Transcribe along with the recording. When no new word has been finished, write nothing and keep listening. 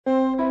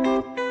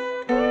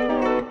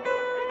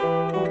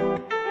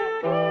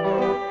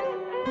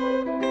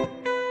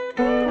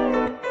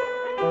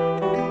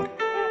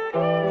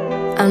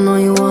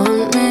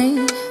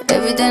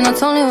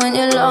only when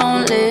you're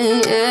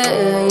lonely,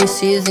 yeah. You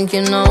see, you think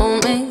you know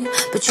me,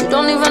 but you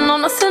don't even know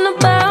nothing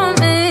about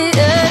me,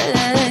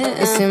 yeah.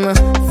 You see my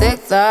thick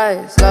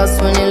thighs,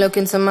 lost when you look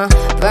into my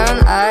brown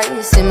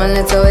eyes. See my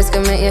little ways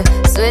can make you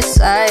switch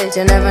sides.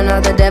 You never know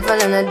the devil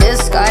in a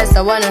disguise,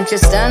 so why don't you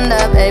stand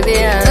up, baby,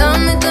 and tell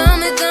me, do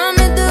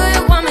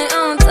you want me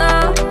on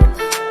top?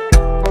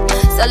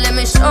 So let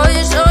me show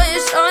you,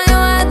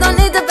 I don't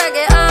need to back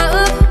it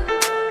up.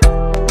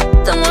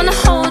 Don't wanna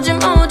hold you,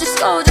 mold you,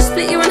 scold you,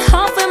 split you in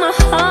half with my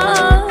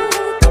heart.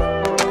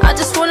 I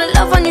just wanna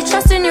love on you,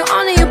 trust in you,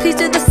 honor you, please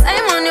do the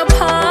same on your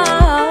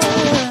part.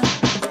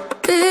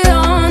 Be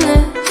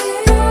honest,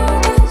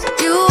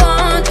 you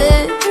want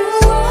it,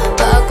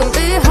 but I can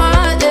be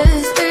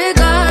heartless,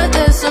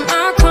 regardless of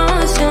my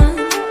conscience.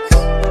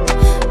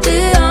 Be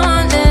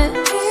honest,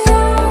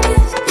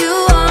 you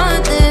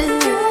want it,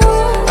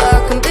 but I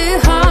can be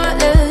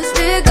heartless,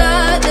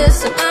 regardless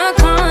of my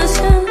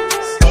conscience.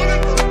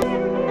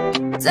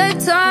 Take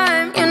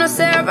time, you know,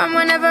 stay around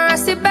whenever I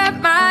see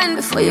bad mind.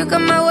 Before you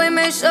come my way,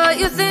 make sure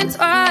you think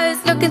twice.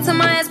 Look into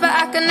my eyes, but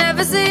I can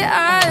never see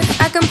eyes.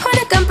 I can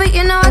point a gun, but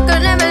you know I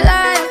could never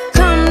lie.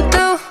 Come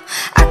through,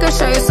 I can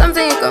show you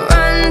something you can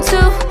run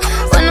to.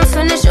 When I'm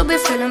finished, you'll be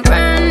feeling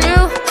brand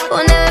new.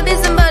 Will never be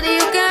somebody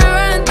you can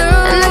run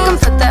through. And I can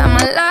put that in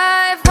my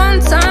life one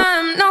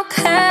time. No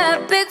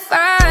cap, big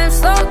five,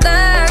 slow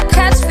that,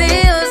 catch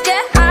feels,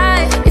 get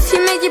high. If you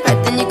make your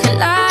bet, then you can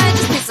lie.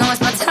 Just please don't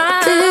waste my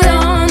time. Be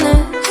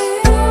honest,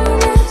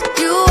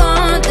 you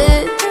want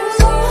it,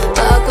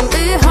 but I can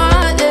be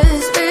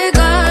heartless,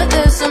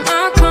 regardless of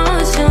my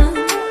conscience.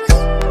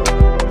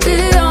 Be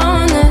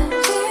honest,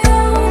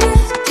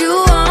 you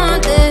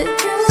want it,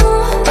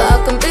 but I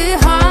can be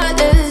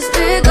heartless,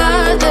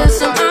 regardless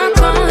of my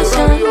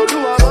conscience.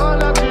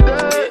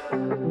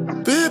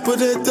 People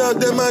they talk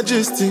them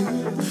majesty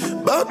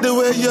about the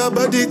way your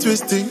body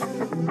twisting,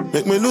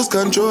 make me lose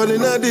control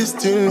in a this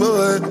thing,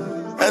 boy.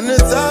 And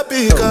it's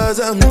happy cause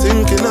I'm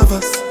thinking of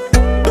us.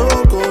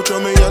 Don't go throw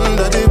me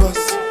under the bus,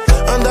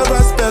 under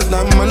respect,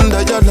 I'm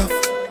under your love.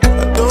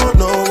 I don't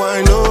know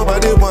why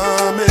nobody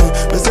want me.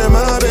 They say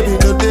my baby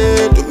no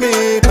day to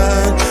me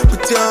bad.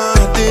 Put your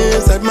heart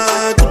inside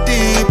my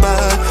goodie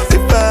bag.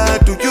 If I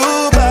do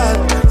you bad,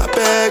 I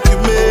beg you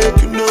make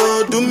you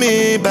know do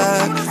me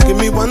bad. Give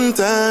me one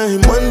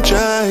time, one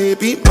try,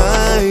 be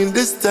mine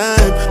this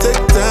time. Take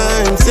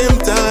time, same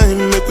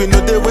time, make we know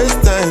they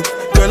waste time.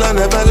 Girl, I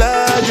never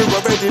lied, you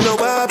already know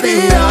I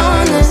be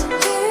honest.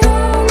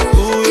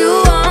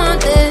 You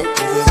want it,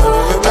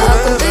 but I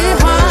can be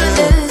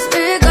heartless,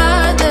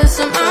 regardless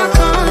of my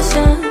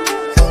conscience.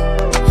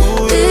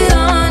 Be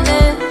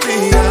honest,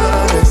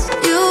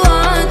 you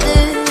want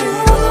it,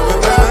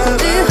 but I can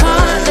be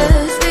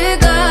heartless,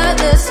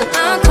 regardless of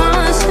my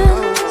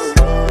conscience.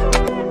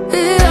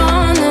 Be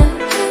honest,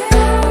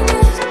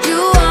 you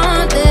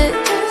want it,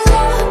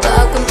 but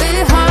I can be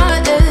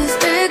heartless,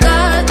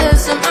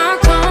 regardless of my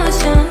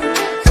conscience.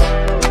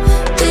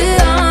 Be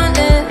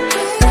honest,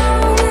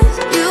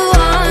 you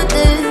want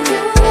it,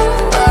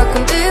 but I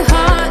can be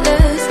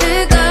heartless,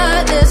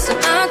 regardless of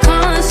my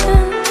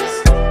conscience.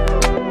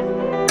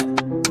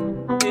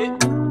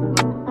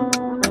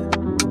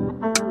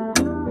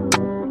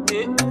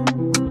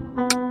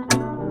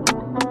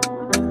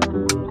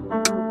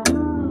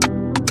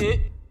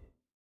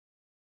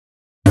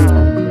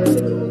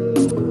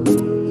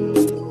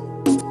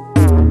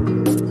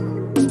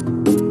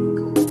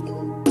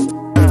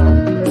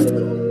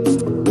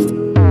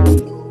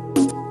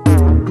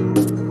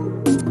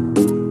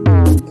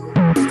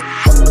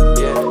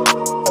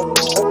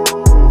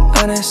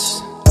 Honest,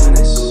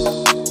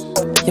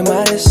 you're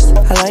modest,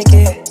 I like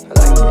it.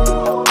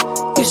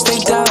 You stay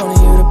down and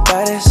you the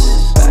baddest.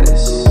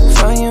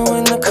 Found you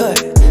in the cut,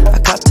 I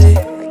copped it.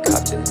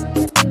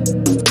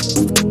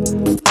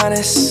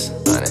 Honest,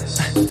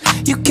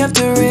 you kept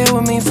it real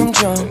with me from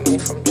jump.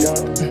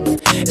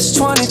 It's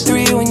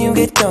 23 when you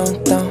get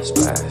dunked on.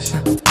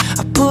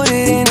 I put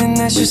it in and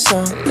that's your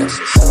song.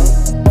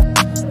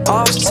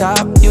 Off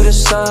top, you the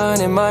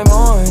sun in my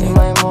morning.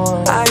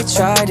 I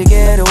tried to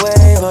get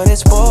away, but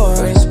it's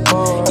boring.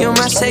 You're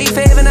my safe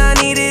haven, I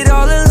need it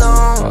all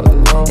along.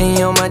 And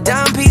you're my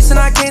dime piece, and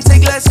I can't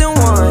take less than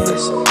one.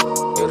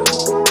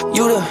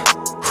 You the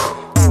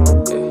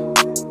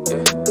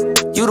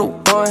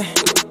one.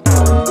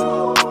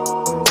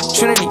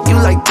 Trinity, you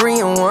like 3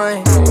 in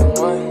 1.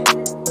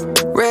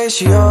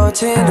 Ratio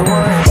 10 to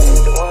 1.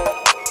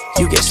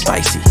 You get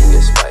spicy.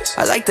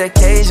 I like that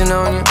Cajun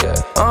on you.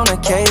 On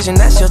occasion,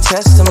 that's your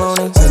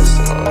testimony.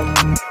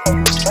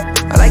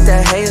 I like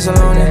that hazel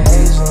on you.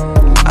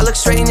 I look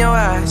straight in your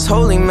eyes,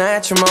 holy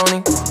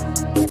matrimony.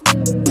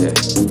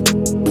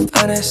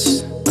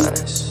 Honest,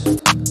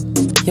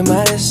 you're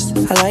modest,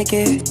 I like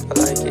it.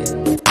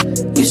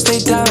 You stay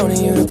down and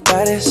you the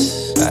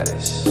baddest.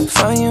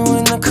 Found you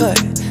in the cut,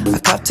 I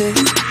copped it.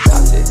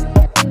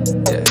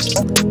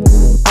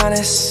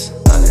 Honest,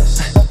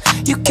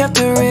 you kept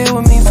it real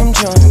with me from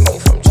jump.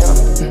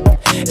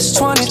 It's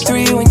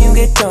 23 when you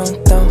get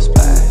dunked on.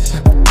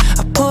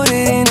 I put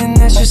it in and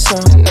that's your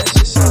song.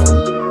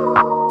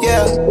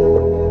 Yeah.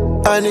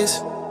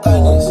 honest.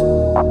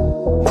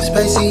 It's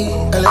spicy,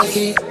 I like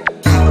it.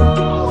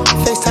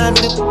 FaceTime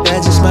in it,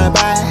 that's just my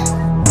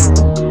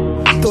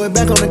vibe. Throw it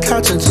back on the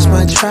couch and just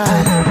might try.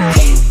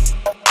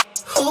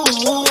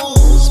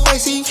 Ooh,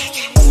 spicy.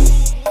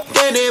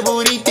 Get that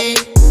booty thick,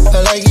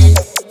 I like it.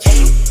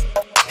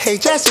 Hey,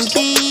 Justin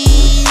B,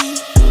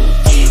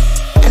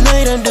 I know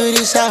you don't do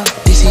this out.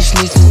 This is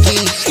sneaks and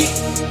geeks.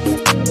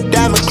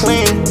 Diamond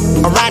clean,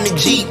 I'm riding the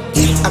Jeep.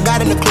 I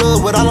got in the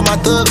club with all of my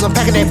thugs, I'm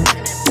packing that.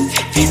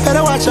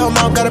 Better watch your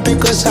mouth, gotta pick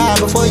a side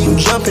before you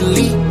jump and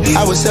leap.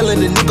 I was selling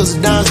the nickels,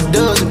 dimes, and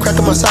dubs, and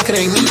cracking my socket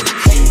ain't me.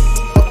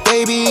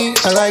 Baby,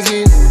 I like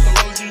it.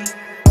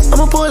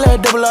 I'ma pull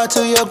that double R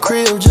to your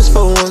crib just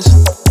for once.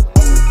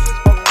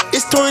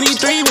 It's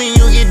 23 when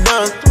you get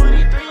done.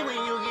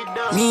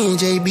 Me and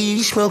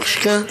JB smoke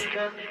skunk.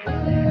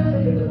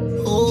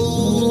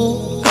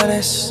 Ooh,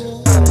 honest,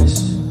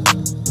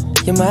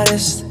 you're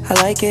modest, I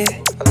like it.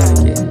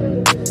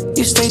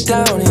 You stay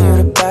down and you're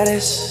the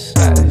baddest.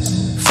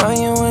 Find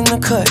you in the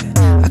cut,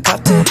 I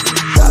copped it.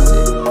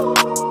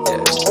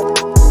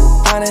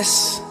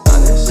 Honest,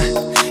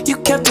 you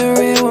kept it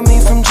real with me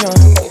from jump.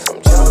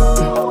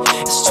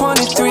 It's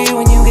 23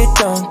 when you get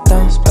done.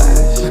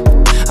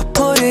 I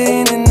put it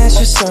in and that's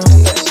your song.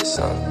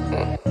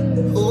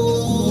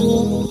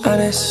 Ooh,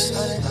 honest.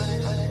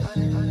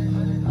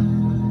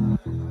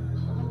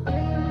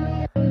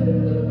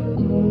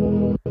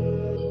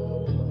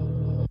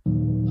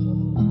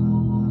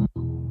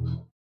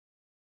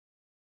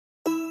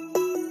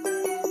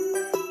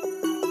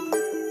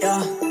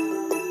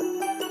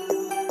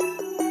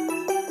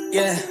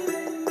 Yeah.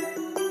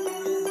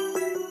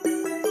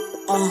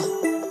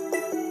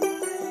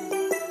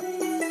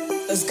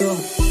 Let's go.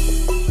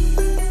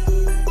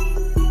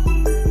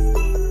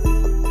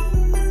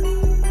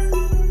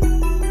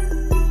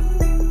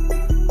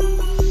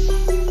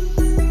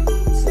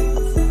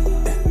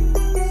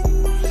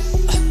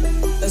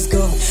 Let's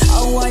go. I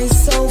went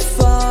so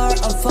far, I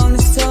found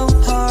it so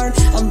hard.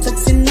 I'm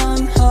texting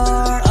on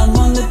her, I'm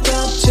on the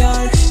top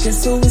chart.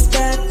 Guess who is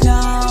back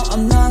now?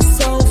 I'm not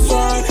so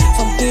far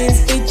from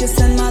these bitches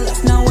and my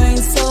life now ain't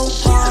so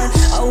hard.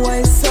 I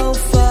went so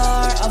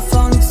far, I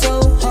found it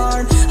so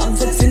hard. I'm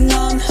texting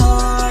on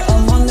her,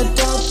 I'm on the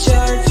top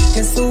chart.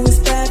 Guess who is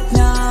back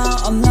now?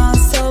 I'm not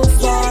so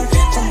far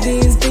from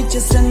these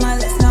bitches and my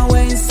life now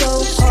ain't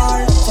so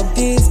hard. From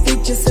these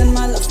bitches and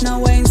my life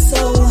now ain't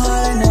so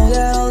hard. Know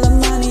that all the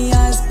money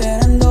I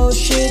spent on those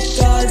shit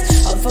cards.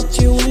 I fucked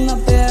you in my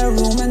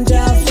bedroom and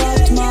I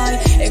fucked my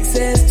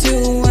exes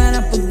too, and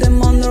I put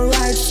them on the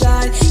right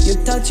side. You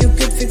thought you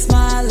could fix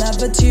my life,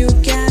 but you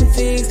can't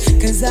fix.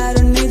 Cause I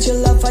don't need your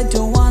love, I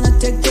don't wanna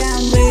take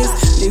damn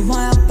risks. Leave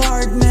my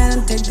apartment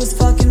and take those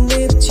fucking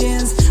ripped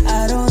jeans.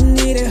 I don't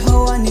need a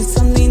hoe, I need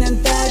some lean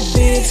and bad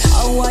bitch.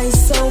 I went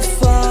so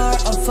far,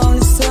 I found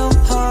it so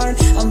hard.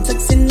 I'm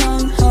flexing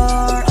on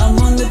her, I'm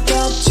on the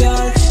top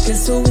chart.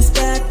 Guess who is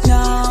back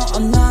now?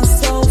 I'm not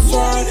so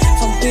far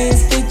from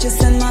these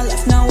bitches and my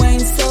life now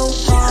ain't so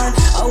hard.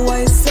 I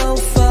went so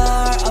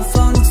far, I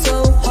found it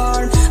so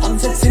hard. I'm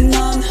flexing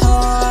on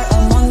her,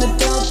 I'm on the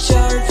top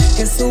chart.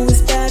 Guess who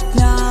is back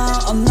now?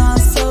 I'm not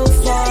so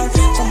far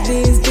from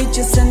these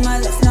bitches and my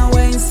life now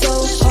ain't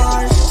so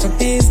hard. From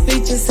these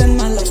bitches and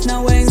my life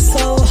now ain't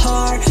so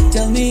hard.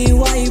 Tell me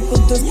why you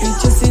put those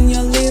bitches in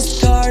your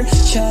list card.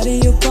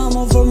 Shawty, you come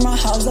over my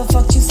house, I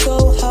fucked you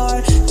so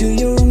hard. Do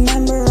you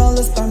remember all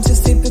the sperms you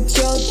sip with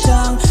your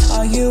tongue?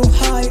 Are you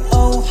high?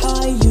 Oh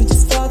high, you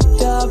just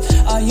fucked up.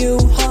 Are you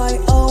high?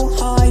 Oh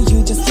high,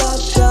 you just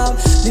fucked up.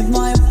 Leave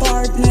my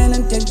apartment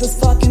and take those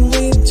fucking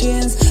ripped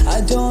jeans.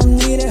 I don't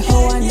need a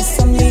hoe, I need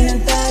some lean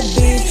and bad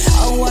bitch.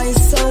 I went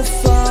so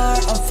far,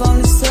 I found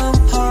it so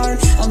hard.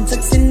 I'm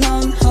texting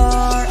on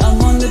her,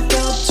 I'm on the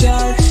top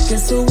chart.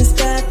 Guess who is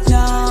back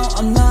now?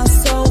 I'm not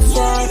so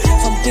far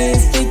from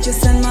these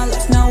bitches and my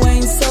life now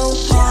ain't so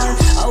hard.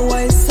 I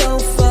went so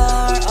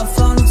far, I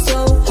found it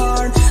so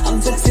hard. I'm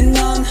texting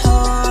on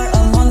her,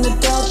 I'm on the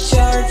top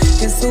chart.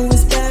 Guess who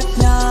is back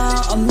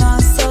now? I'm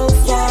not so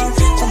far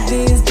from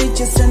these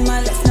bitches and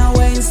my life now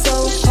ain't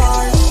so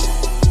hard.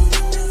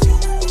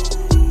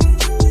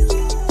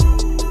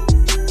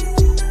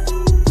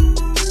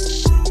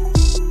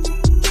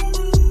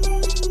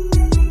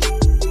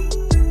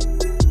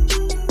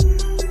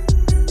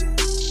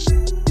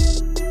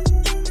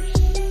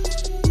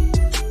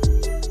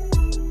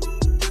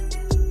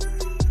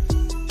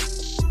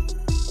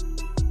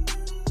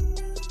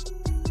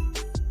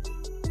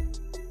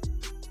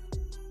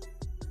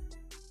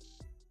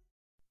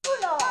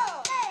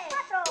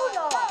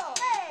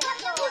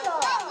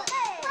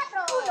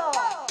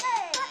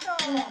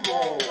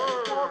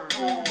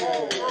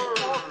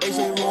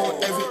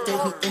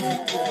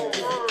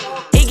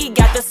 Iggy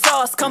got the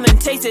sauce, come and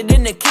taste it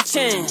in the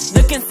kitchen.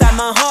 Look inside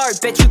my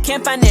heart, bet you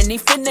can't find any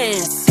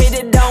feelings. Hit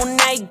it all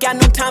night, got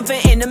no time for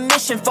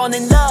intermission. Fall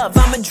in love,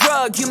 I'm a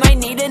drug, you might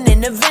need an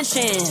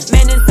intervention.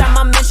 Man inside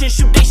my mansion,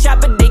 shoot they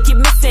shot but they keep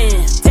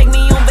missing. Take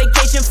me on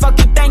vacation, fuck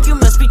you think you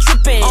must be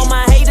tripping. All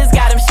my haters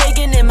got them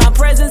shaking in my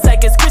presence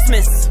like it's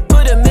Christmas.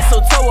 Put a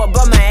mistletoe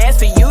above my ass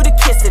for you to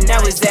kiss it,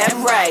 now is that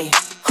right?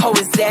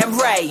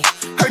 right?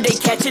 Heard they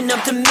catching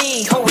up to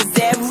me, oh is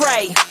that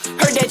right?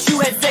 Heard that you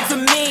had sex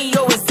with me,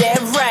 oh is that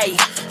right?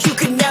 You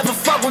could never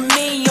fuck with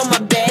me on my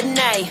bad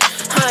night,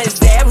 huh, is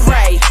that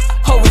right?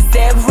 Oh is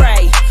that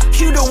right?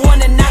 You the one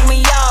that knocked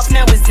me off,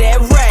 now is that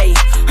right?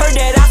 Heard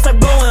that I start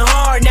going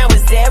hard, now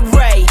is that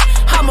right?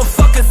 I'm a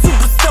fucking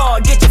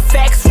superstar, get your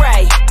facts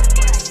right.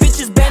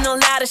 Bitches been all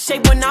out of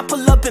shape when I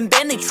pull up in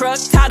Bentley truck.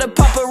 Tired of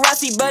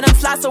paparazzi, but I'm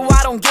fly, so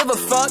I don't give a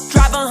fuck.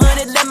 Drive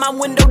 100, let my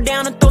window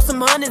down and throw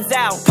some hundreds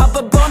out. Pop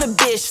up on a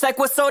bitch, like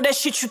what's all that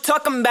shit you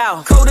talking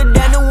about? Colder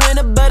than the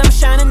winter, but I'm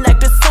shining like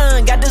the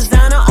sun. Got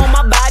designer on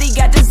my body,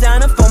 got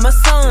designer for my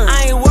son.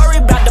 I ain't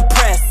worried about the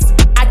press,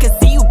 I can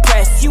see you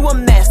press. You a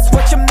mess,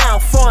 watch your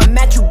mouth, for I'm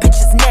at you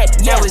bitches' neck.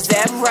 Yo, is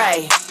that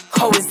right?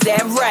 Oh, is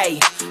that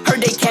right?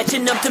 Heard they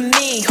catching up to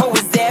me, oh,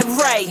 is that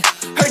right?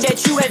 Heard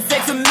that you had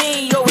sex with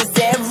me, oh, is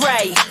that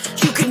right?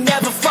 You could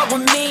never fuck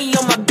with me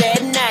on my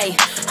bad night,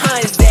 huh,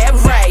 is that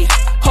right?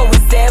 Oh,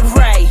 is that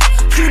right?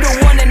 You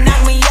the one that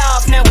knocked me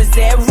off, now is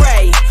that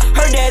right?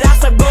 Heard that I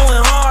start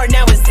going hard,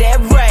 now is that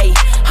right?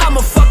 I'm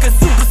a fucking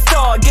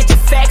superstar, get your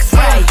facts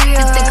right.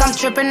 You think I'm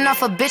tripping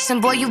off a bitch,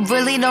 and boy, you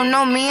really don't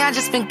know me. I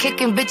just been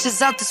kicking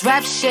bitches out this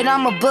rap shit,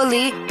 I'm a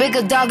bully.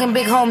 Bigger dog and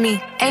big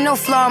homie, ain't no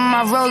flaw in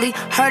my rollie.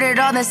 Heard it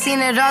all, then seen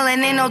it all,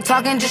 and ain't no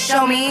talking, just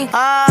show me.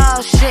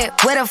 Oh shit,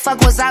 where the fuck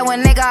was I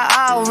when they got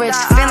all rich?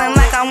 Feeling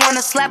like I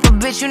wanna slap a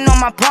bitch, you know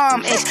my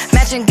palm itch.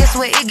 Matching gifts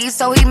with Iggy,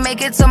 so he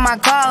make it to my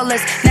call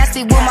list.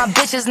 Nasty with my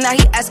bitches, now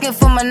he asking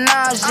for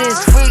menages.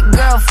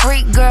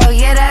 Freak girl,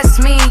 yeah that's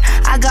me.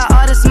 I got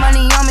all this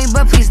money on me,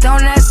 but please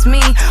don't ask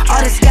me.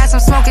 All this gas I'm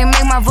smoking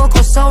make my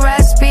vocals so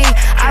raspy.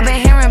 I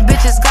been hearing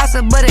bitches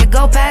gossip, but it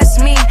go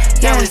past me.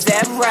 Yeah, is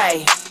that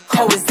right?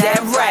 Oh, is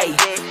that right?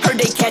 Heard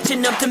they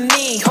catching up to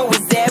me, oh,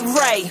 is that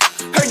right?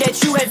 Heard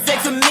that you had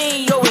sex with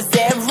me, oh, is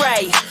that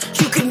right?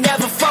 You could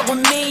never fuck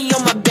with me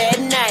on my bad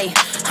night,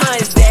 huh,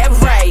 is that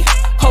right?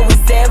 Oh,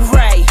 is that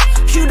right?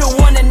 You the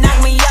one that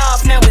knocked me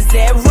off, now is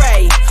that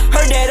right?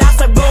 Heard that I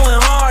start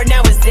going hard,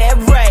 now is that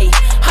right?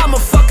 I'm a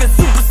fucking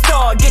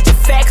superstar, get your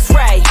facts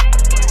right.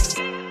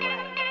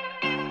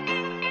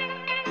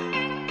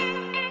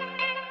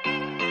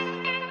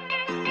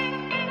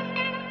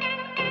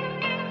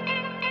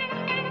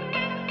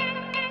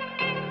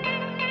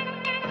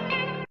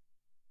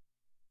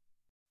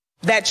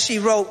 That she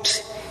wrote,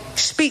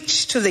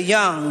 speech to the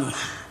young,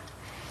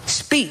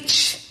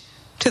 speech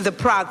to the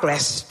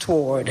progress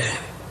toward.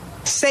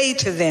 Say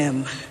to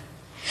them,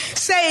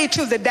 say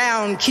to the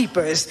down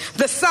keepers,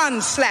 the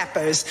sun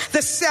slappers,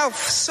 the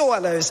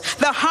self-soilers,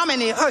 the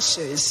harmony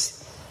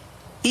ushers,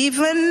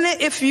 even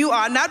if you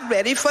are not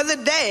ready for the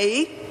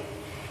day,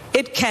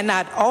 it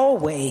cannot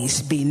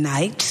always be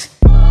night.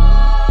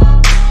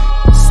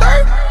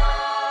 Sir,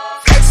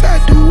 flex I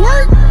do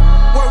work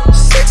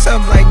 6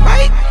 of like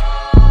Mike.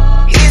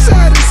 He's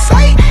out of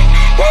sight.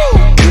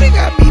 Whoa, they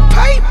got me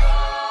pipe.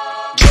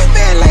 2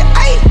 man like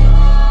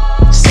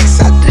Ike.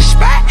 6 out the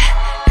spot.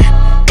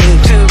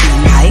 Into the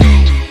night.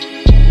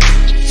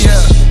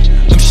 Yeah,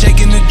 I'm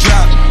shaking the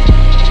drop.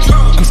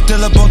 I'm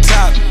still up on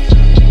top.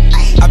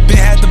 I been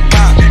had the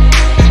bop.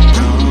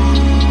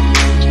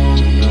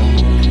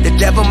 The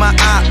devil my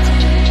op.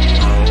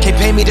 Can't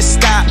pay me to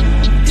stop.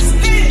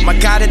 My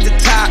God at the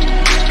top.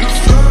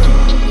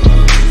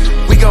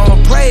 We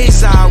gon'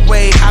 praise our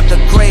way out the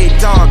grave,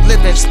 dog.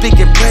 Living,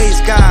 speaking,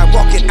 praise God.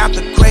 Walking out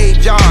the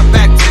graveyard,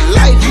 back to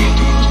life.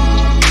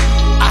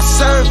 I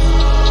serve,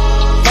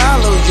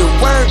 follow your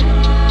word,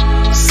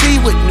 see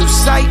with new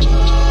sight.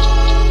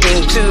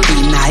 Into the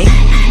night.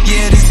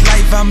 Yeah, this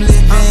life I'm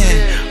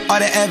living, all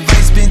the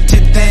advice been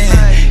tipped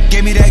in.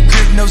 Gave me that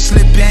grip, no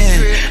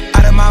slipping.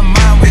 Out of my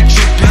mind, we're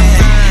tripping.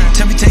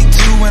 Tell me take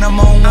 2 when I'm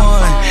on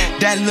 1.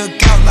 That look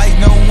out like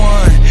no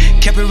one.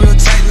 Kept it real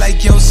tight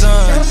like your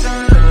son.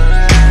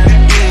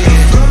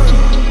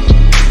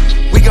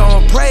 We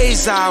gon'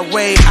 praise our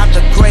way out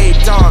the grave,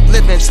 dog.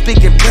 Living,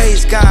 speaking,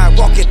 praise God.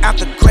 Walking out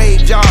the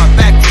graveyard,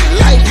 back to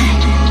life.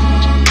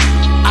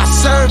 I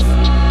serve,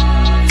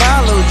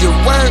 follow your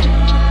word,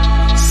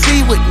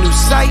 see with new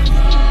sight.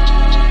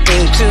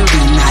 Into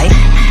the night.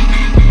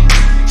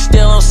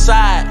 Still on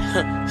side,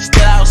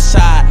 still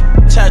outside.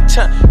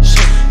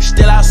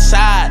 Still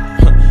outside,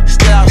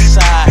 still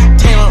outside.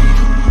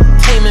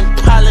 Taming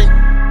pollen,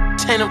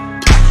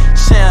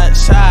 say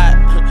outside.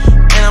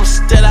 And I'm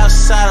still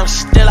outside,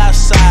 still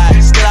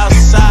outside.